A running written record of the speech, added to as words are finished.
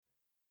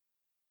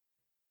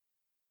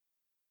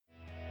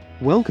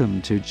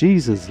Welcome to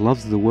Jesus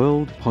Loves the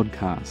World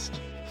podcast.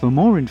 For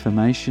more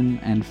information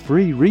and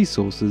free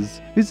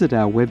resources, visit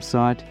our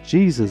website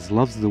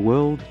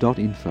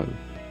jesuslovestheworld.info.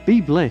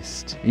 Be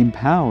blessed,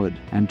 empowered,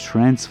 and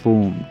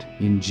transformed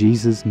in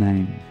Jesus'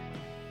 name.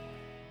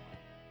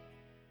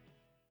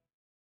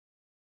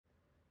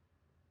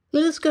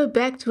 Let us go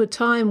back to a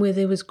time where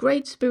there was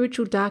great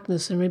spiritual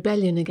darkness and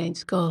rebellion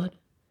against God.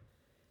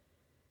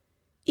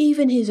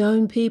 Even his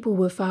own people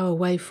were far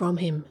away from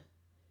him.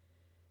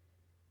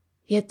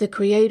 Yet the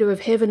Creator of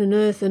heaven and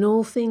earth and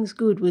all things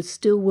good was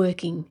still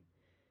working,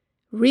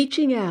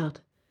 reaching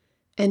out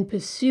and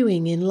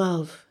pursuing in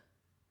love.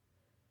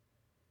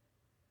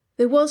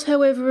 There was,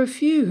 however, a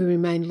few who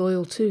remained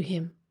loyal to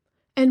him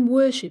and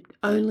worshipped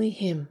only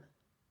him.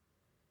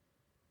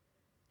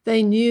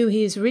 They knew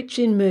he is rich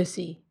in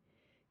mercy,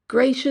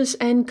 gracious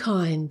and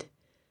kind,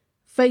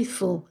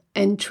 faithful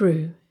and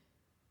true.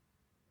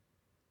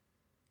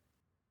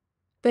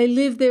 They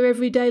lived their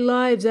everyday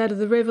lives out of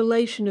the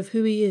revelation of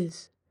who he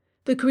is,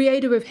 the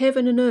Creator of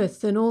heaven and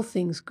earth and all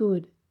things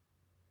good.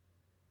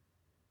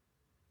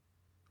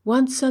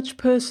 One such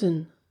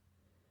person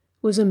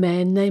was a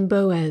man named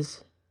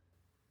Boaz.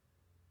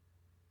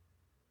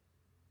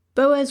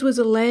 Boaz was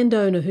a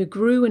landowner who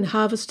grew and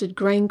harvested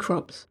grain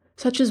crops,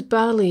 such as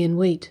barley and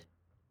wheat.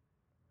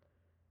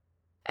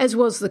 As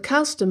was the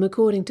custom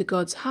according to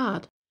God's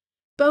heart,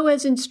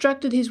 Boaz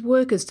instructed his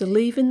workers to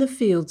leave in the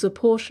fields a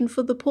portion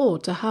for the poor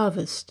to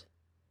harvest.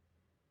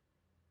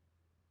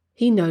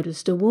 He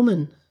noticed a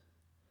woman,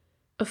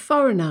 a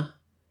foreigner,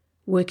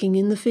 working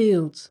in the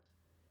fields.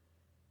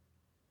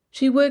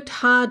 She worked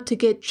hard to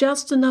get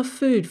just enough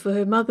food for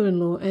her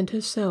mother-in-law and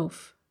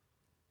herself.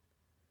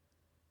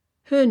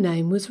 Her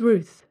name was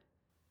Ruth.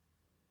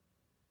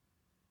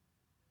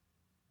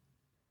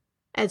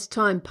 As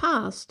time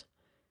passed,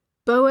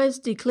 Boaz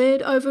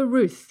declared over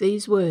Ruth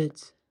these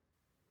words.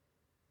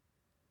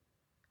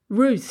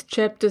 Ruth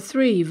chapter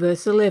 3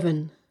 verse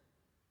 11.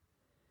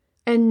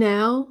 And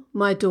now,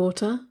 my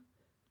daughter,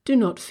 do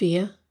not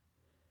fear.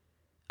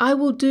 I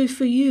will do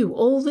for you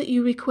all that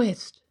you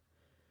request,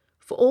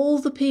 for all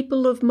the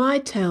people of my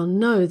town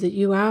know that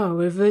you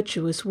are a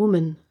virtuous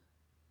woman.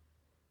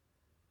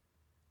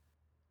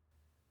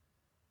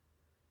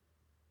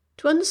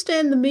 To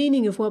understand the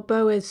meaning of what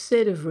Boaz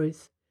said of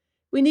Ruth,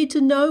 we need to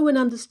know and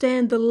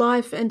understand the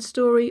life and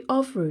story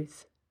of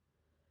Ruth.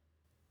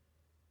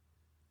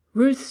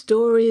 Ruth's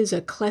story is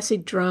a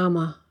classic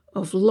drama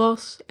of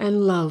loss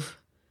and love,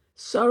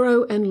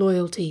 sorrow and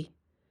loyalty,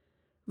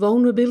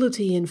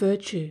 vulnerability and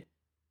virtue.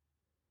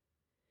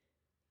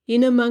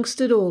 In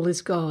amongst it all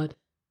is God,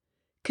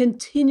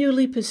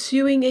 continually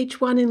pursuing each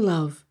one in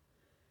love,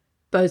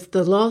 both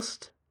the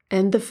lost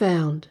and the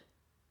found.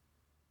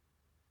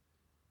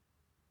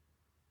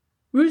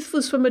 Ruth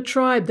was from a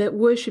tribe that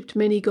worshipped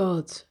many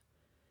gods.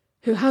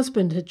 Her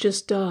husband had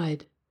just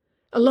died,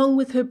 along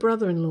with her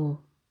brother-in-law.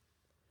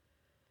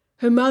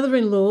 Her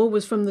mother-in-law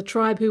was from the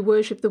tribe who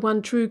worshipped the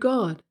one true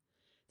God,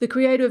 the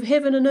Creator of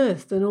heaven and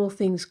earth and all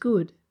things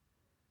good.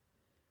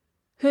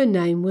 Her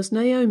name was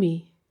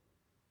Naomi.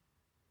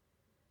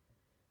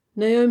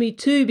 Naomi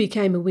too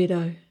became a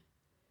widow.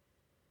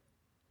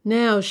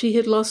 Now she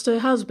had lost her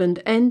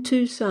husband and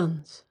 2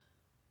 sons.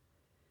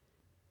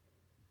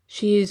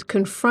 She is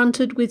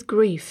confronted with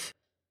grief.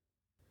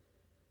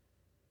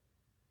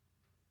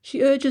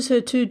 She urges her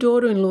 2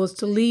 daughter-in-laws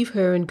to leave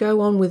her and go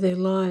on with their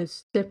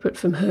lives separate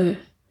from her,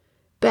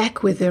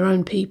 back with their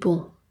own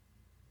people.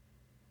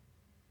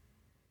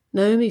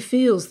 Naomi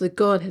feels that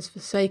God has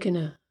forsaken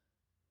her.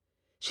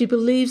 She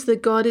believes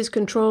that God is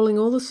controlling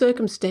all the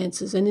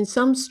circumstances and in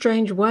some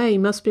strange way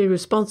must be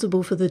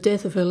responsible for the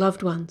death of her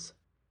loved ones.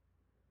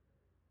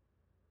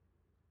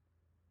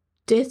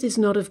 Death is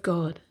not of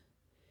God.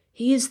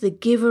 He is the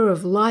giver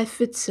of life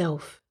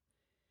itself.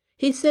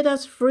 He set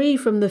us free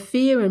from the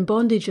fear and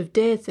bondage of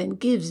death and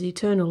gives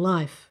eternal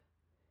life.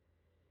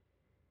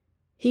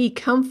 He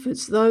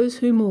comforts those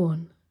who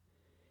mourn.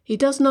 He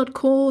does not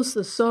cause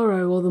the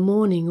sorrow or the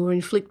mourning or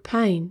inflict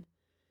pain,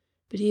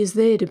 but he is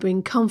there to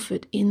bring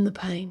comfort in the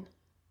pain.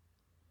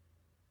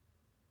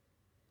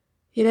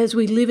 Yet as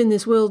we live in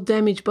this world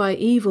damaged by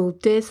evil,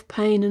 death,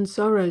 pain and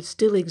sorrow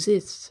still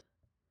exists.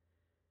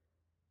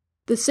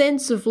 The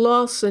sense of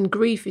loss and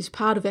grief is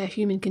part of our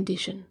human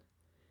condition,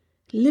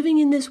 living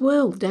in this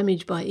world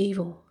damaged by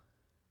evil.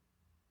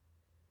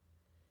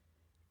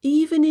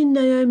 Even in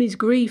Naomi's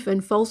grief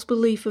and false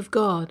belief of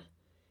God,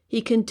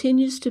 he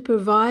continues to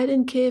provide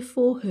and care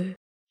for her,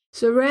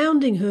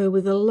 surrounding her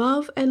with a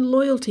love and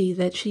loyalty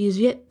that she is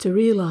yet to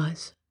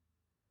realize.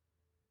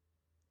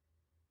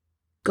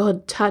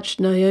 God touched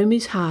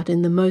Naomi's heart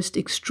in the most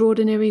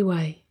extraordinary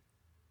way.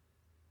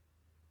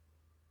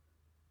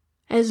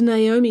 As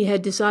Naomi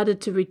had decided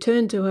to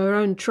return to her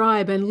own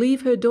tribe and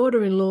leave her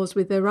daughter-in-laws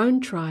with their own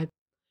tribe,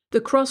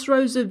 the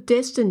crossroads of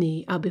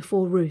destiny are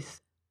before Ruth.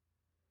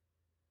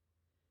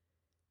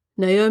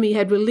 Naomi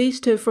had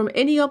released her from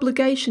any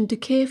obligation to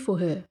care for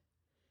her.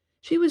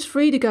 She was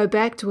free to go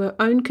back to her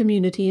own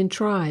community and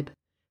tribe,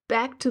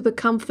 back to the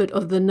comfort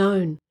of the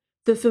known,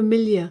 the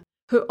familiar,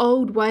 her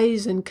old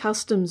ways and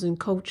customs and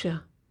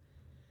culture.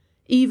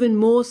 Even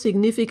more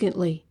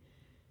significantly,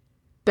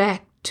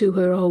 back to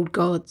her old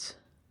gods.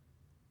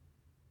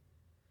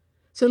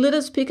 So let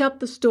us pick up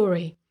the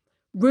story.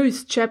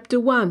 Ruth chapter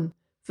 1,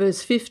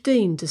 verse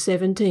 15 to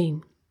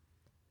 17.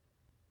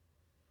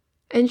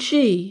 And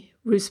she,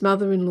 Ruth's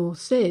mother-in-law,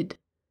 said,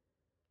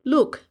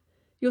 "Look,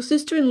 your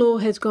sister-in-law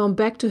has gone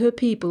back to her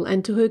people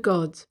and to her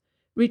gods.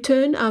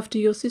 Return after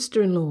your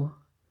sister-in-law."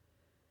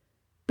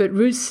 But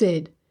Ruth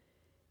said,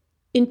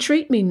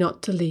 "Entreat me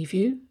not to leave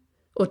you,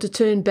 or to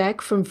turn back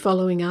from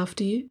following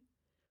after you.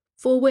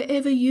 For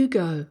wherever you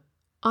go,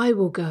 I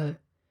will go,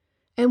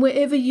 and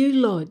wherever you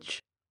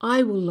lodge,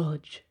 I will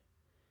lodge.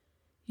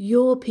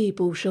 Your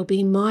people shall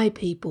be my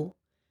people,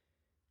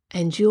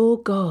 and your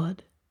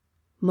God,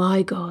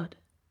 my God.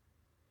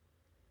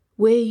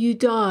 Where you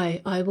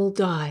die, I will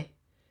die,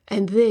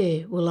 and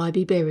there will I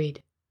be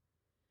buried.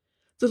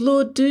 The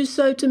Lord do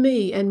so to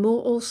me, and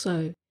more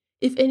also,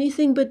 if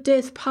anything but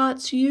death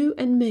parts you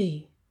and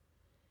me."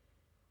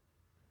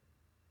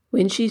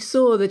 When she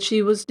saw that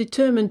she was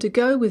determined to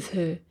go with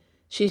her,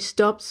 she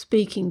stopped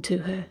speaking to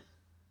her.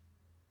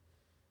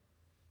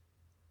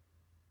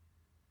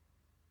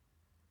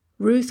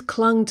 Ruth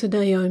clung to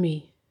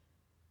Naomi.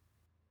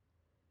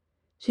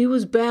 She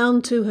was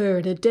bound to her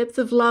in a depth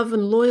of love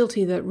and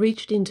loyalty that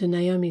reached into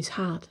Naomi's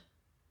heart.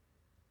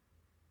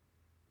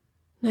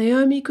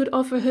 Naomi could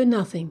offer her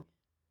nothing,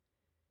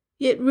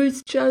 yet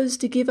Ruth chose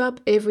to give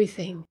up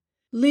everything,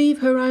 leave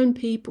her own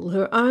people,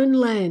 her own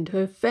land,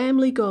 her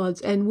family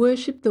gods, and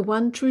worship the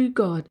one true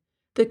God,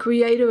 the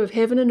creator of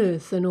heaven and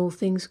earth and all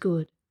things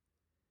good.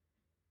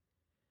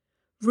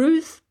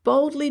 Ruth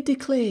boldly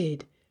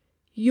declared,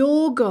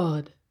 "Your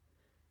God,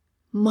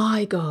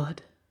 my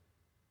God."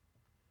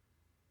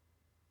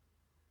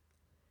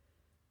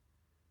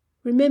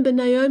 Remember,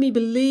 Naomi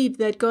believed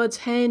that God's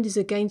hand is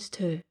against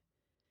her.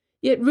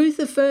 Yet Ruth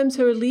affirms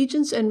her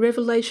allegiance and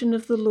revelation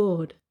of the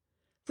Lord.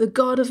 The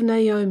God of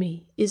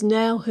Naomi is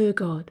now her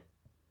God.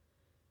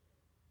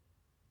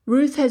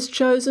 Ruth has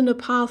chosen a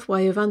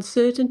pathway of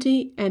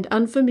uncertainty and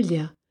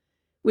unfamiliar,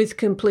 with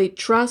complete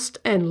trust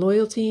and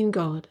loyalty in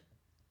God.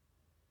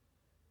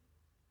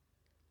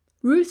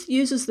 Ruth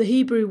uses the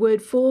Hebrew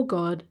word for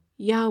God,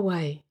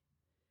 Yahweh,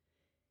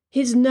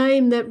 his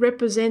name that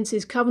represents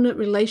his covenant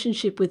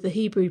relationship with the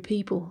Hebrew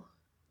people.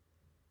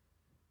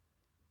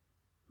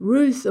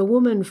 Ruth, a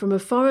woman from a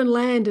foreign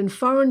land and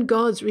foreign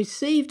gods,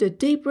 received a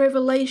deep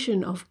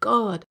revelation of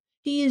God.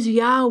 He is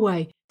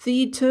Yahweh,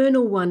 the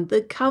Eternal One,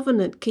 the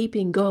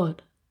covenant-keeping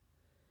God.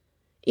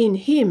 In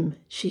him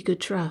she could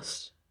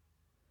trust.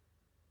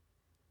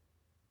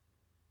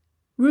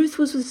 Ruth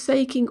was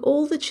forsaking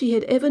all that she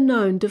had ever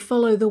known to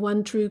follow the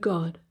one true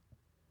God.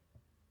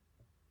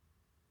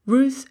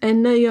 Ruth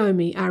and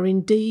Naomi are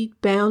indeed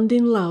bound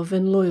in love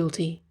and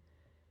loyalty,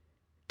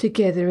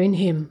 together in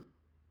him.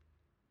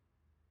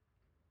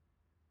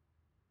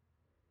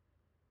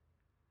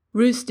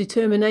 Ruth's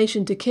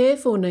determination to care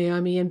for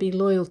Naomi and be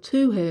loyal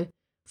to her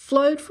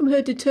flowed from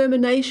her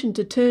determination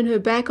to turn her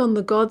back on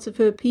the gods of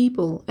her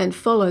people and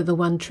follow the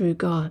one true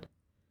God,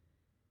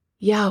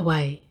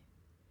 Yahweh,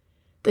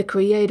 the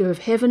creator of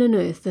heaven and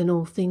earth and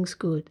all things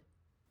good.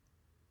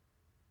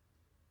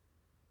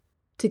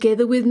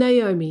 Together with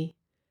Naomi,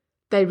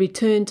 they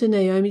returned to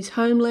Naomi's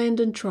homeland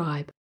and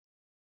tribe.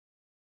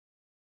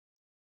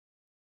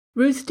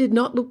 Ruth did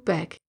not look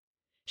back.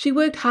 She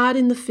worked hard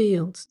in the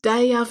fields,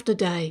 day after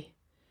day.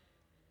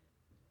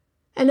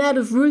 And out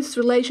of Ruth's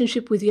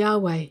relationship with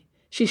Yahweh,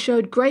 she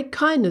showed great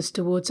kindness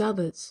towards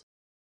others.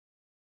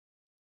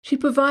 She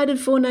provided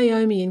for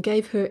Naomi and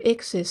gave her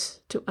excess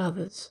to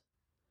others.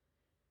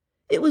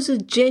 It was a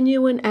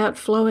genuine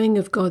outflowing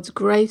of God's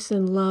grace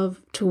and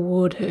love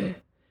toward her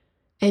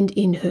and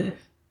in her.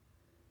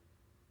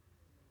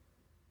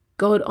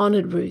 God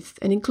honoured Ruth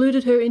and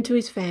included her into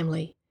his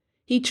family.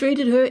 He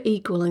treated her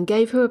equal and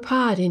gave her a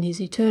part in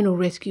his eternal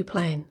rescue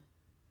plan.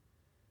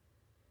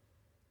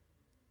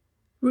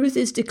 Ruth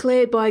is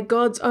declared by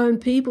God's own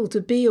people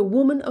to be a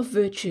woman of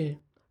virtue,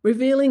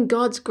 revealing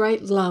God's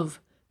great love,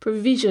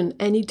 provision,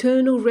 and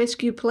eternal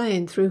rescue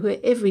plan through her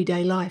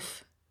everyday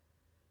life.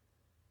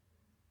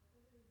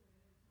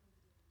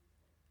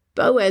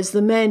 Boaz,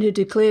 the man who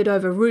declared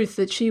over Ruth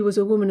that she was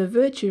a woman of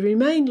virtue,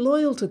 remained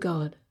loyal to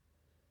God.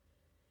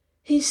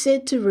 He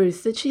said to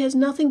Ruth that she has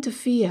nothing to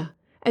fear,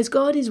 as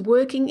God is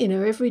working in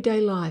her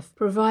everyday life,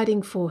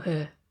 providing for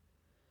her.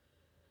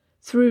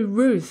 Through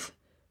Ruth,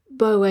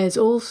 Boaz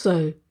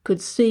also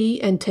could see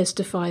and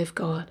testify of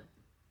God.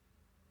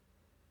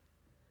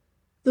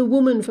 The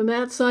woman from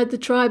outside the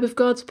tribe of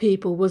God's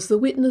people was the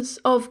witness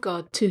of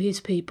God to his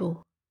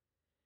people.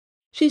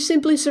 She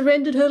simply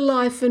surrendered her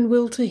life and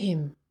will to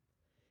him.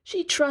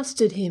 She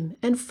trusted him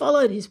and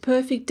followed his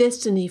perfect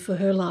destiny for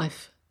her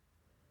life.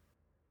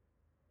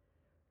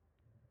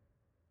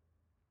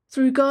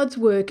 Through God's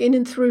work in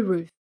and through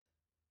Ruth,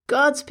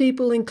 God's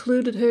people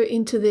included her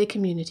into their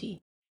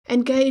community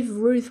and gave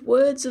Ruth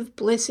words of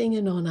blessing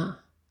and honour.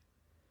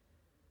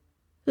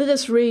 Let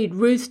us read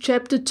Ruth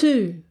chapter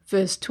 2,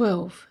 verse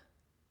 12.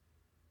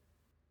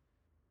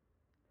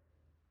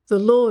 The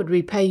Lord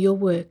repay your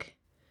work,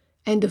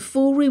 and a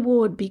full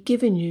reward be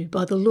given you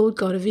by the Lord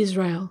God of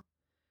Israel,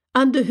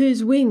 under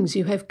whose wings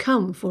you have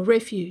come for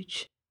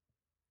refuge.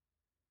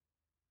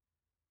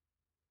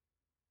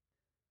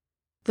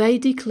 They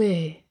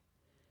declare,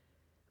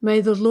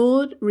 May the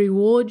Lord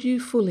reward you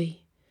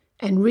fully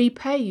and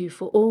repay you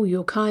for all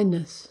your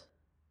kindness.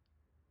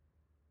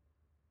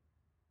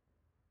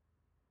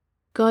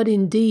 God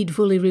indeed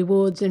fully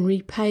rewards and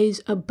repays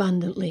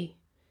abundantly.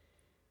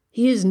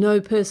 He is no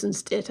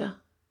person's debtor.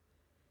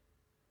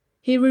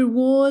 He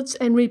rewards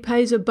and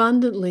repays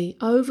abundantly,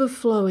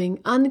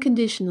 overflowing,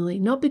 unconditionally,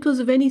 not because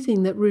of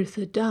anything that Ruth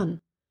had done,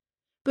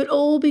 but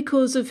all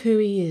because of who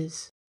he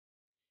is.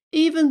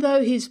 Even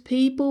though his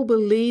people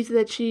believe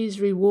that she is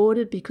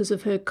rewarded because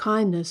of her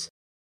kindness,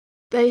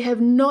 they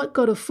have not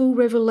got a full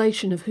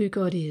revelation of who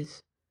God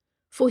is.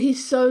 For he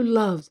so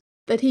loves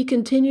that he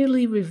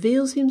continually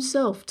reveals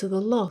himself to the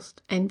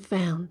lost and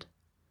found.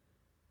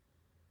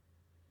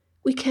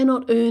 We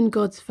cannot earn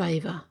God's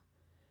favour.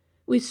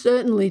 We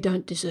certainly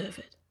don't deserve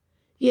it.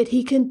 Yet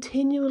he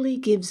continually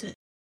gives it.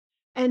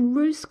 And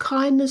Ruth's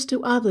kindness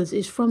to others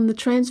is from the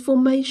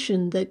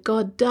transformation that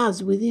God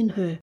does within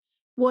her,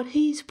 what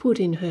he's put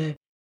in her,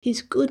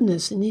 his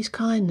goodness and his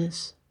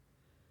kindness.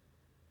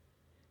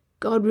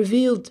 God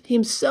revealed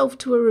himself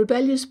to a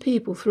rebellious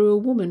people through a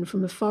woman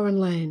from a foreign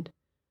land,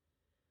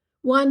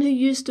 one who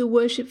used to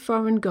worship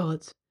foreign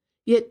gods,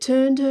 yet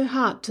turned her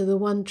heart to the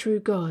one true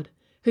God,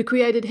 who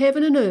created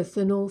heaven and earth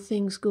and all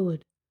things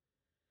good.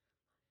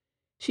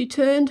 She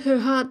turned her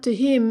heart to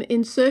him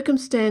in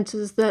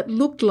circumstances that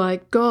looked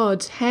like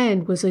God's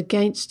hand was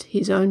against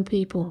his own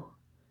people.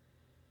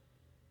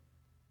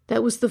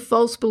 That was the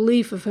false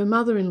belief of her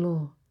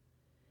mother-in-law.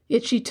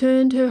 Yet she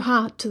turned her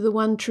heart to the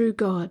one true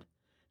God,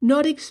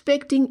 not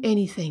expecting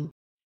anything,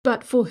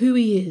 but for who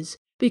he is,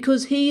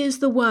 because he is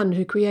the one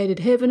who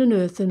created heaven and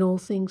earth and all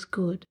things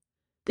good,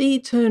 the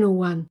eternal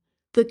one,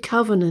 the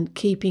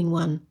covenant-keeping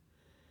one,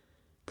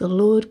 the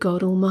Lord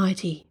God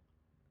Almighty,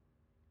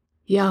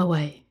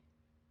 Yahweh.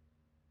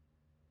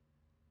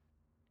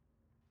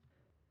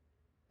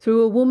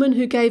 Through a woman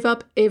who gave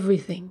up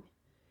everything,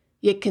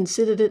 yet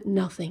considered it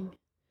nothing,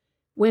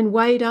 when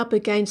weighed up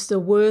against the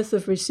worth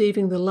of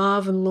receiving the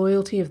love and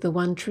loyalty of the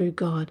one true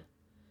God,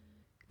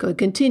 God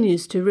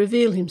continues to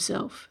reveal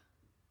himself.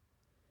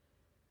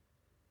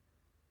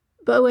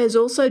 Boaz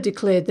also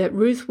declared that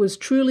Ruth was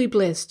truly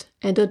blessed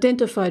and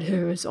identified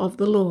her as of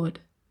the Lord.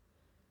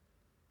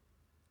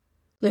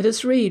 Let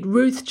us read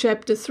Ruth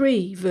chapter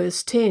 3,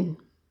 verse 10.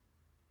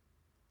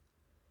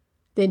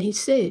 Then he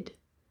said,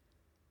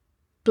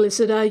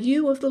 Blessed are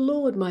you of the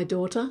Lord, my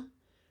daughter,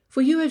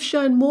 for you have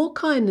shown more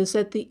kindness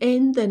at the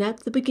end than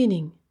at the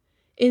beginning,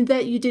 in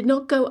that you did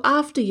not go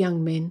after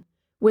young men,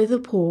 whether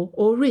poor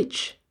or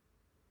rich.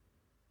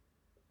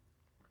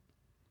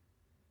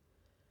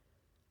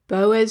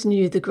 Boaz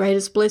knew the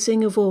greatest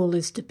blessing of all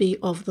is to be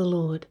of the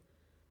Lord,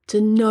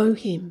 to know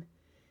him,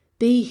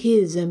 be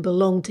his and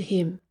belong to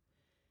him,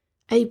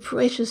 a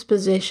precious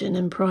possession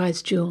and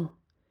prized jewel.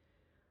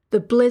 The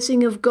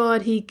blessing of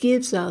God he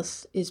gives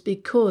us is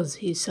because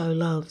he so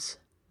loves.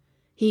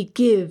 He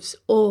gives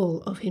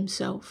all of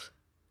himself.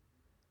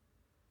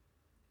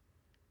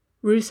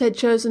 Ruth had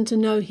chosen to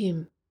know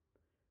him,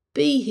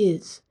 be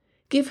his,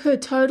 give her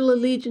total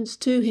allegiance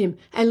to him,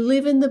 and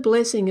live in the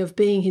blessing of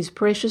being his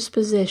precious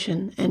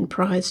possession and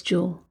prized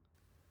jewel.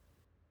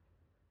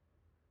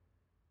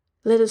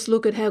 Let us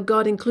look at how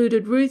God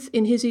included Ruth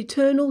in his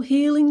eternal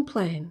healing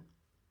plan.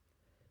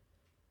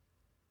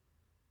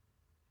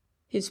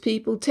 His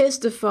people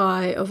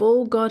testify of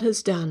all God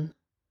has done.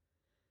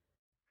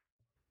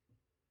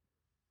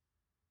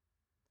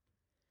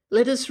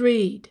 Let us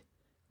read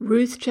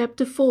Ruth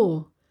chapter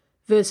 4,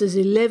 verses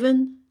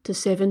 11 to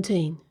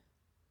 17.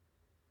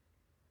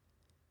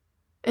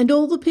 And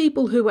all the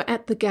people who were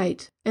at the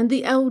gate and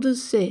the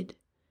elders said,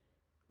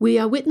 We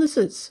are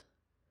witnesses.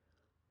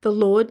 The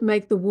Lord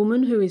make the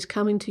woman who is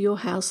coming to your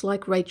house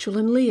like Rachel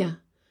and Leah,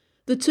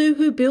 the two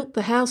who built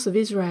the house of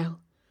Israel.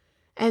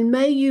 And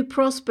may you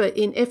prosper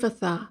in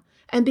Ephrathah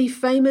and be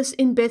famous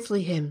in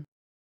Bethlehem.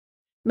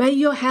 May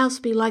your house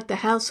be like the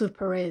house of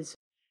Perez,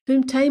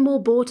 whom Tamar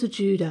bore to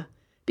Judah,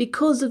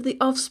 because of the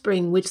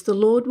offspring which the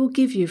Lord will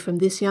give you from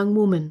this young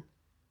woman.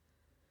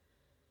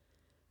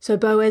 So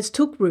Boaz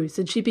took Ruth,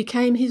 and she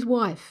became his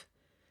wife.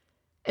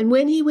 And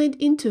when he went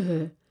into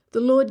her,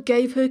 the Lord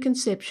gave her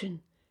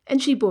conception,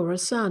 and she bore a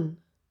son.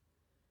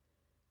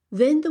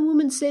 Then the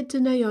woman said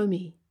to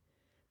Naomi,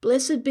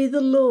 Blessed be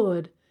the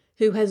Lord,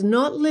 who has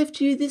not left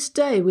you this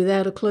day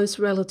without a close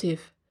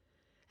relative,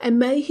 and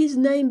may his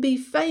name be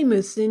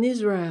famous in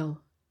Israel.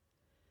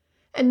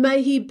 And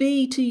may he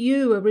be to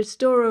you a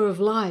restorer of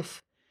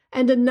life,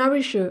 and a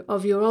nourisher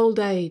of your old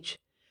age,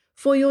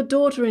 for your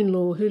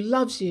daughter-in-law who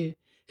loves you,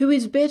 who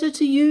is better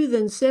to you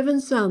than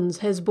 7 sons,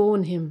 has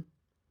borne him.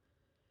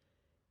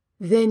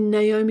 Then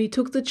Naomi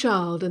took the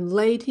child and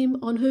laid him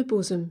on her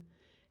bosom,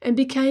 and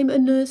became a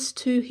nurse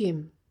to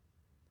him.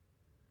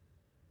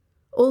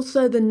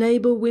 Also the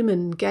neighbour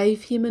women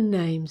gave him a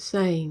name,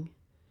 saying,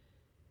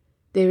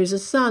 There is a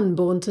son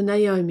born to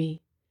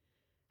Naomi,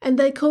 and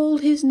they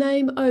called his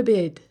name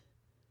Obed.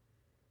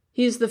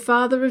 He is the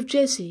father of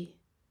Jesse,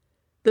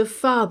 the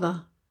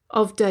father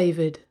of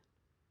David.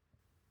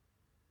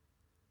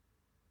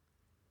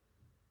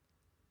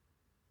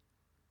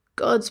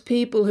 God's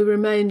people who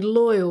remained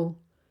loyal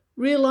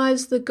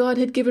realized that God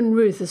had given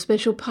Ruth a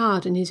special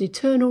part in his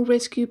eternal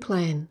rescue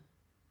plan.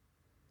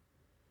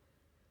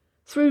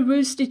 Through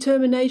Ruth's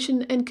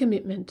determination and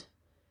commitment,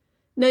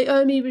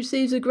 Naomi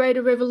receives a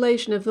greater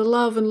revelation of the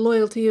love and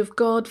loyalty of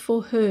God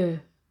for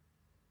her.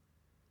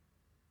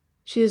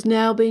 She has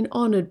now been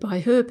honoured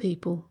by her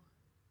people.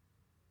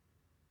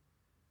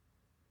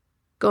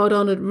 God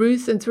honoured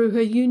Ruth, and through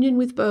her union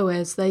with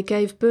Boaz they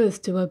gave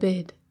birth to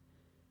Obed.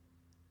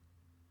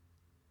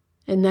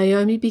 And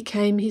Naomi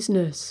became his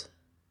nurse.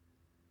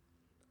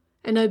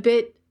 And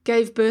Obed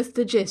gave birth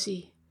to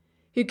Jesse,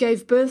 who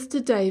gave birth to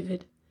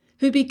David,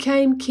 who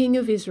became king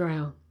of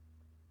Israel.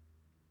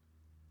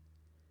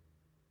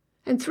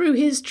 And through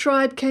his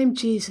tribe came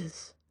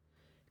Jesus,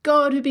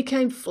 God who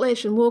became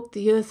flesh and walked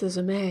the earth as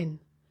a man,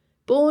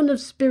 born of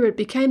spirit,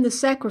 became the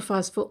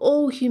sacrifice for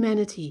all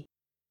humanity,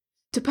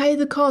 to pay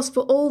the cost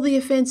for all the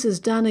offences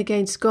done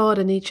against God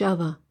and each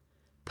other,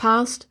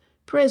 past,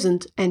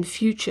 present, and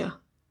future.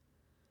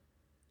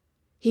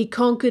 He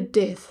conquered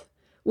death,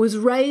 was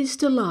raised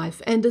to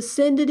life, and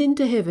ascended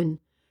into heaven,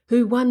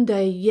 who one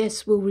day,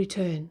 yes, will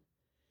return.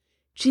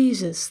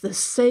 Jesus, the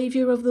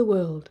Saviour of the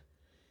world,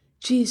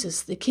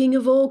 Jesus, the King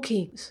of all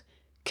kings,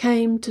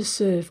 came to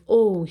serve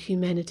all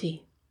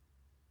humanity.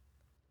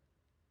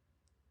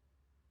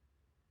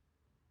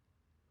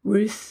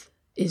 Ruth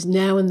is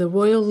now in the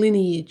royal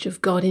lineage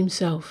of God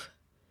himself.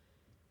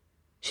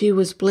 She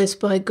was blessed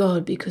by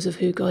God because of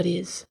who God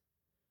is.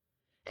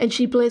 And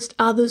she blessed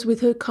others with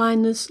her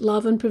kindness,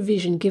 love, and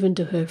provision given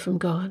to her from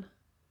God.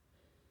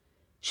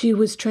 She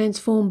was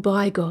transformed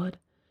by God.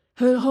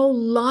 Her whole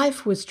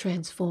life was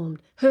transformed.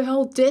 Her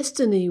whole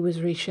destiny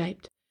was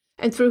reshaped.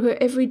 And through her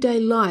everyday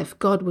life,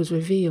 God was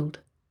revealed.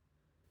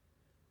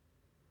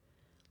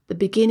 The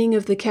beginning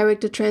of the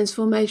character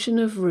transformation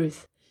of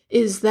Ruth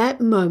is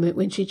that moment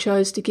when she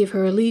chose to give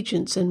her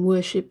allegiance and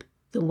worship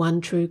the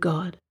one true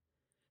God,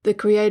 the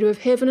creator of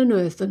heaven and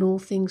earth and all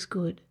things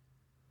good.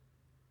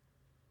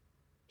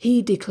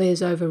 He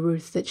declares over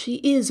Ruth that she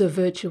is a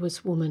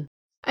virtuous woman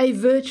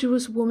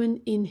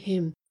in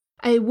him,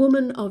 a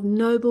woman of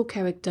noble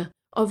character,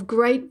 of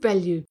great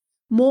value,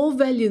 more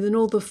value than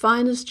all the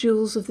finest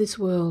jewels of this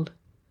world.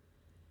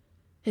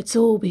 It's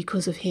all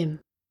because of him.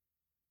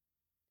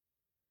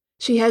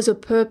 She has a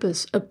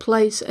purpose, a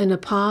place, and a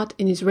part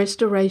in his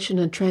restoration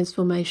and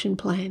transformation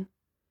plan.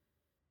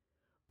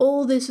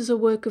 All this is a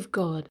work of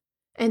God,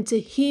 and to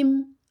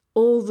him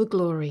all the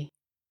glory.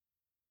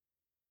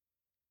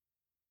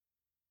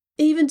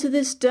 Even to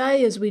this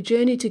day, as we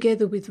journey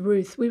together with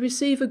Ruth, we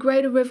receive a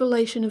greater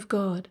revelation of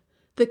God,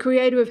 the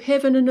creator of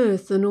heaven and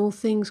earth and all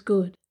things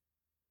good.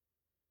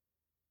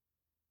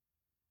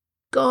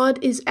 God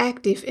is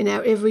active in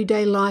our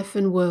everyday life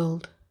and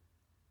world.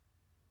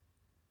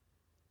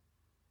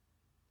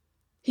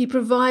 He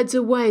provides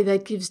a way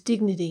that gives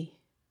dignity.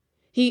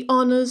 He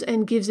honours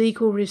and gives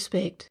equal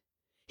respect.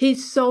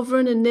 He's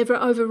sovereign and never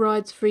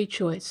overrides free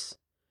choice.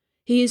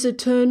 He is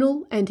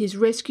eternal, and his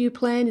rescue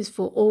plan is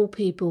for all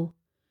people.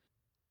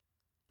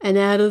 And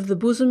out of the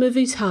bosom of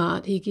his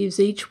heart he gives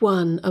each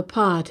one a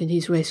part in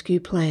his rescue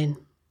plan.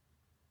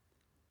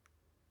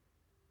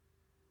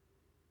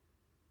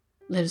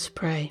 Let us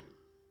pray.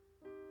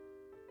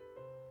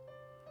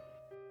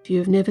 If you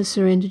have never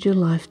surrendered your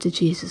life to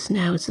Jesus,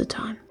 now is the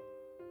time.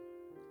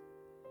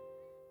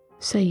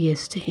 Say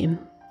yes to him.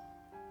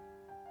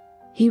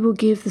 He will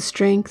give the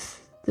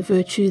strength, the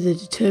virtue, the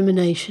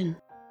determination.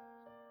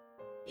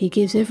 He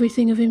gives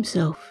everything of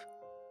himself.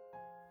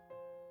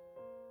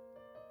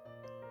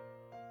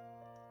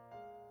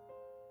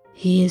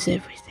 He is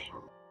everything.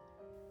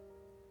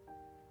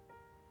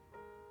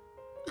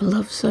 A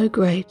love so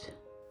great.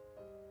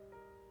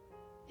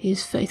 He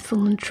is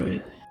faithful and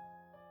true.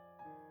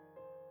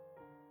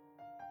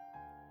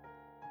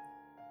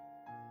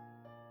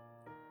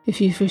 If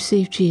you've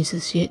received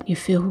Jesus yet you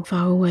feel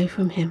far away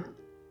from him,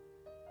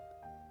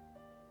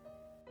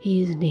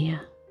 he is near.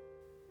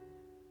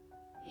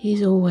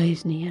 He's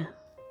always near.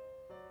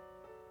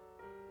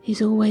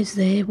 He's always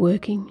there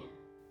working,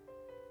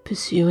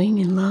 pursuing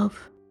in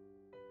love,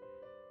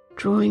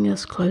 drawing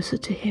us closer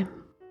to him.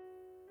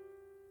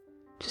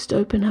 Just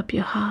open up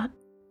your heart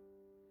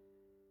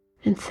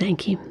and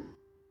thank him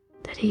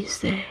that he is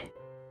there.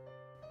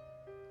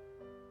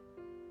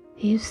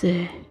 He is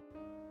there,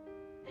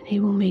 and he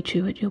will meet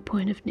you at your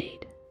point of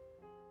need.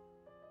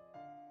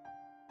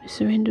 We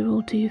surrender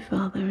all to you,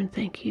 Father, and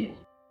thank you.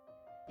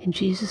 In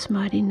Jesus'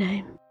 mighty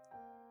name.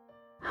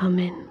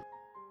 Amen.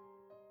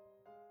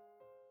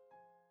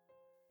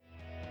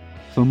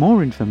 For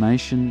more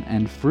information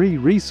and free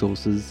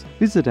resources,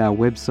 visit our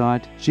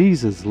website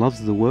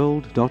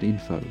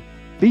jesuslovestheworld.info.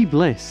 Be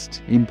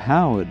blessed,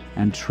 empowered,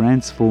 and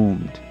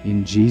transformed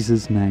in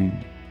Jesus' name.